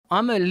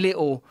I'm a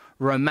little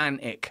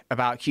romantic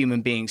about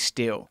human beings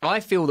still. I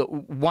feel that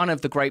one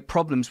of the great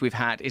problems we've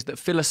had is that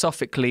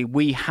philosophically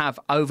we have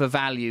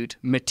overvalued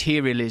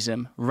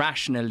materialism,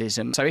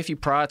 rationalism. So if you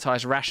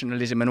prioritize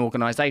rationalism and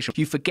organization,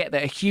 you forget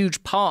that a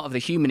huge part of the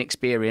human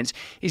experience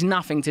is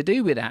nothing to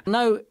do with that.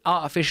 No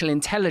artificial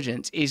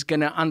intelligence is going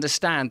to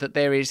understand that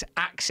there is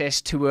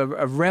access to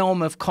a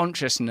realm of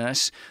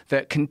consciousness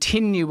that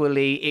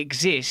continually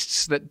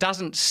exists, that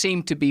doesn't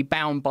seem to be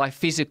bound by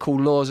physical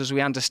laws as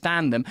we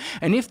understand them.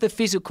 And if the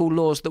physical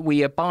laws that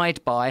we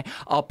abide by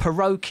are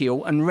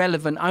parochial and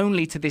relevant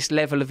only to this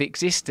level of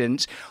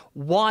existence,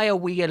 why are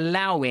we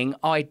allowing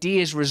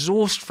ideas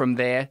resourced from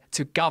there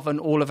to govern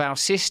all of our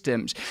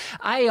systems?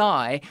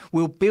 AI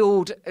will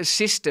build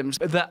systems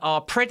that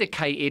are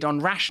predicated on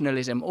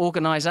rationalism,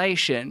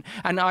 organization,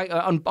 and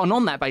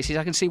on that basis,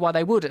 I can see why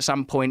they would at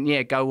some point,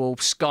 go all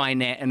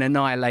Skynet and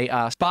annihilate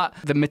us. But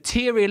the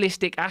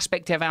materialistic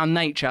aspect of our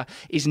nature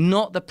is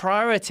not the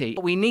priority.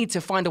 We need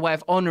to find a way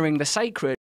of honoring the sacred.